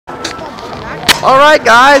Alright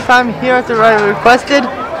guys, I'm here at the ride requested.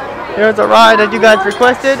 Here's a ride that you guys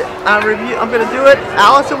requested. I'm gonna do it,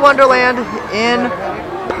 Alice in Wonderland in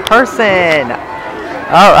person.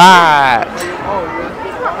 Alright.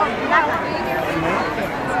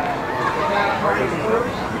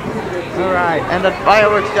 Alright, and the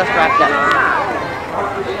fireworks just wrapped up.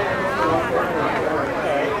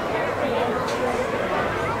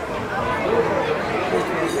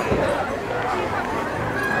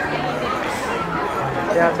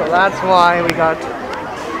 Yeah, so that's why we got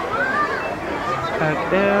a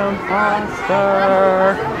damn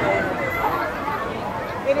monster.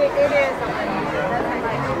 It is.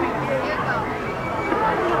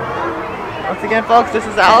 Once again, folks, this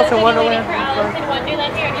is Alice in Wonderland. Alice in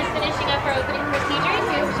Wonderland, we are just finishing up our opening procedures.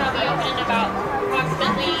 We shall be open in about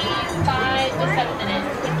approximately 5 to 7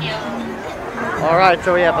 minutes. Thank you. Alright,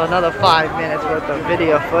 so we have another 5 minutes worth of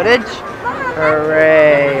video footage.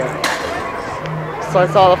 Hooray! So I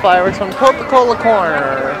saw the fireworks from Coca-Cola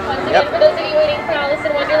Corner. Yep. For those of you waiting for Alice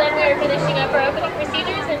in Wonderland, we are finishing up our opening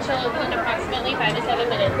procedures and shall open in approximately 5 to 7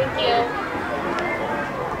 minutes. Thank you.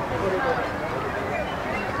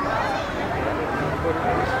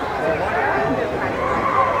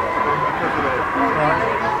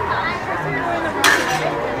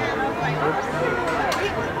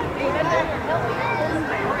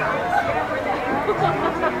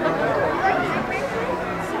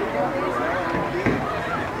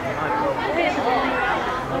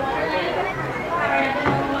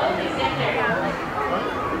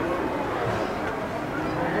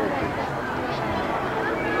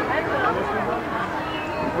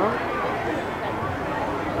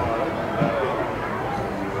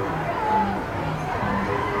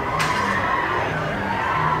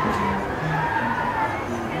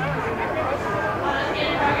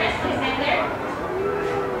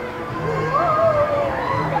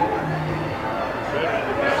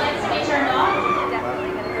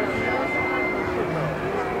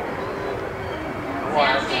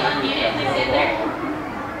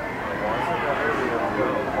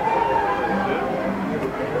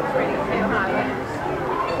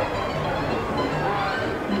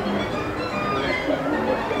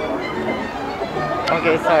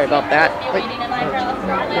 Okay, sorry about that. Waiting in line for Alice in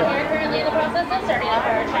Wonderland. We are currently in the process of starting up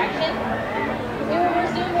our attraction. We will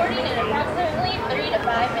resume boarding in approximately 3 to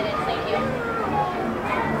 5 minutes. Thank you.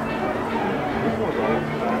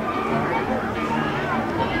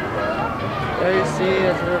 There you see,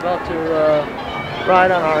 as we're about to ride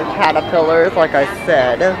on our caterpillars, like I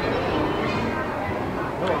said.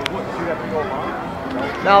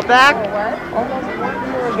 Now back almost 1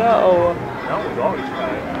 year ago.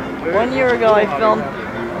 1 year ago I filmed,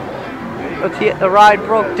 the ride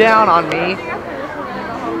broke down on me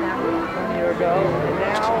 1 year ago, and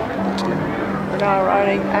now we're now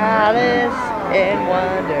riding Alice in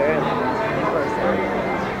Wonderland in person.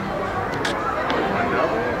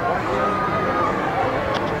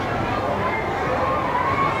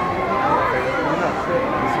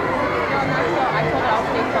 I told her I'll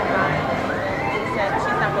stay till 9. She said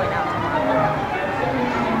she's not going out tomorrow.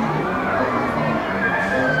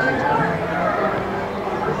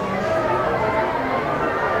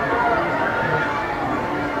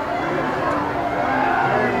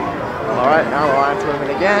 Alright, now the line's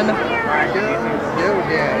moving again.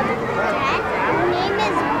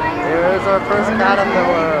 Here's our first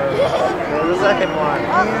caterpillar. Here's the second one.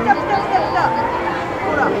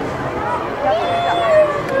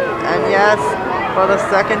 And yes, for the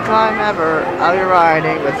second time ever, I'll be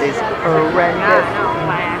riding with these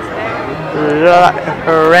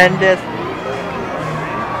horrendous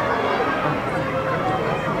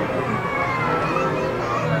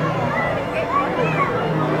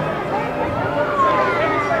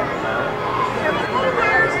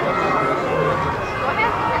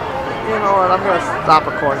You know what, I'm going to stop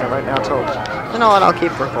recording right now till, you know what, I'll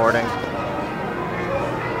keep recording.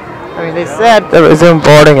 I mean, they said to resume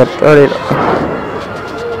boarding at 30.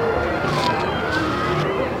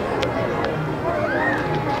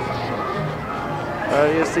 Oh,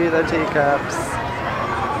 you see the teacups.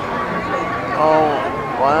 Oh,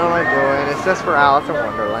 what am I doing? It's just for Alice in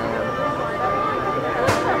Wonderland.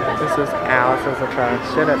 This is Alice's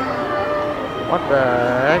attraction. What the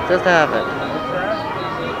heck just happened?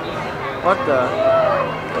 What the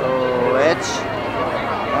glitch?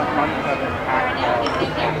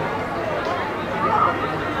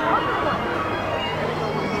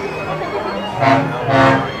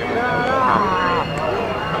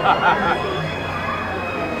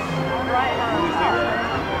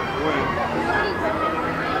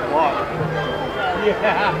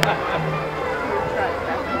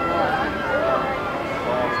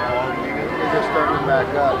 starting back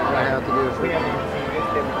up. What I have to do is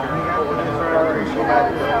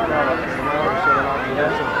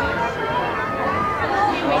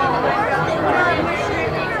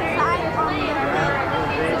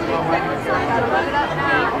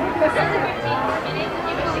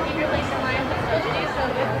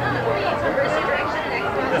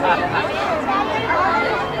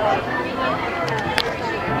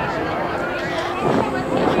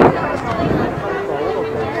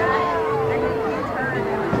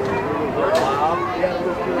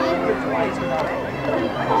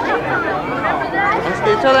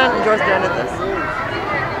Until then, enjoy the end of this.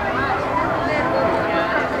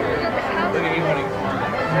 Look at you, honey.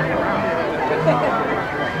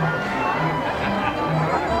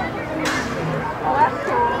 Oh, that's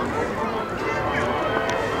cool.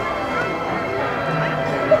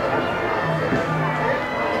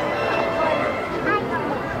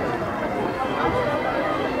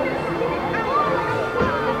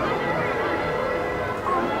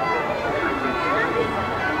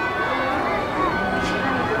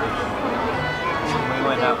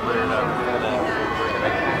 Up we're gonna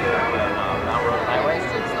Mount Rose Highway.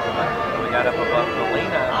 We got up above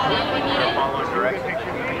Galena, we're following directions.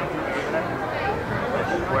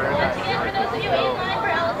 Where that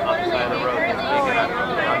upside of the road is big enough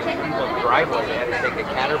to people's driveway. They had to take a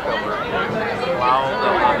caterpillar and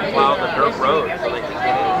plow the dirt road so they could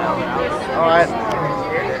get in and out of the house. Alright.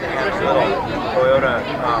 They had a little Toyota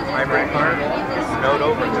hybrid car snowed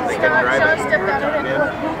over because they couldn't drive it.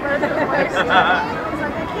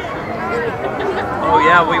 Oh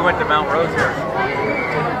yeah, we went to Mount Rose here.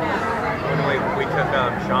 When we took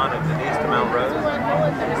Sean and Denise to Mount Rose.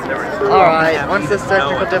 Alright, once this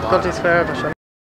technical difficulties fair,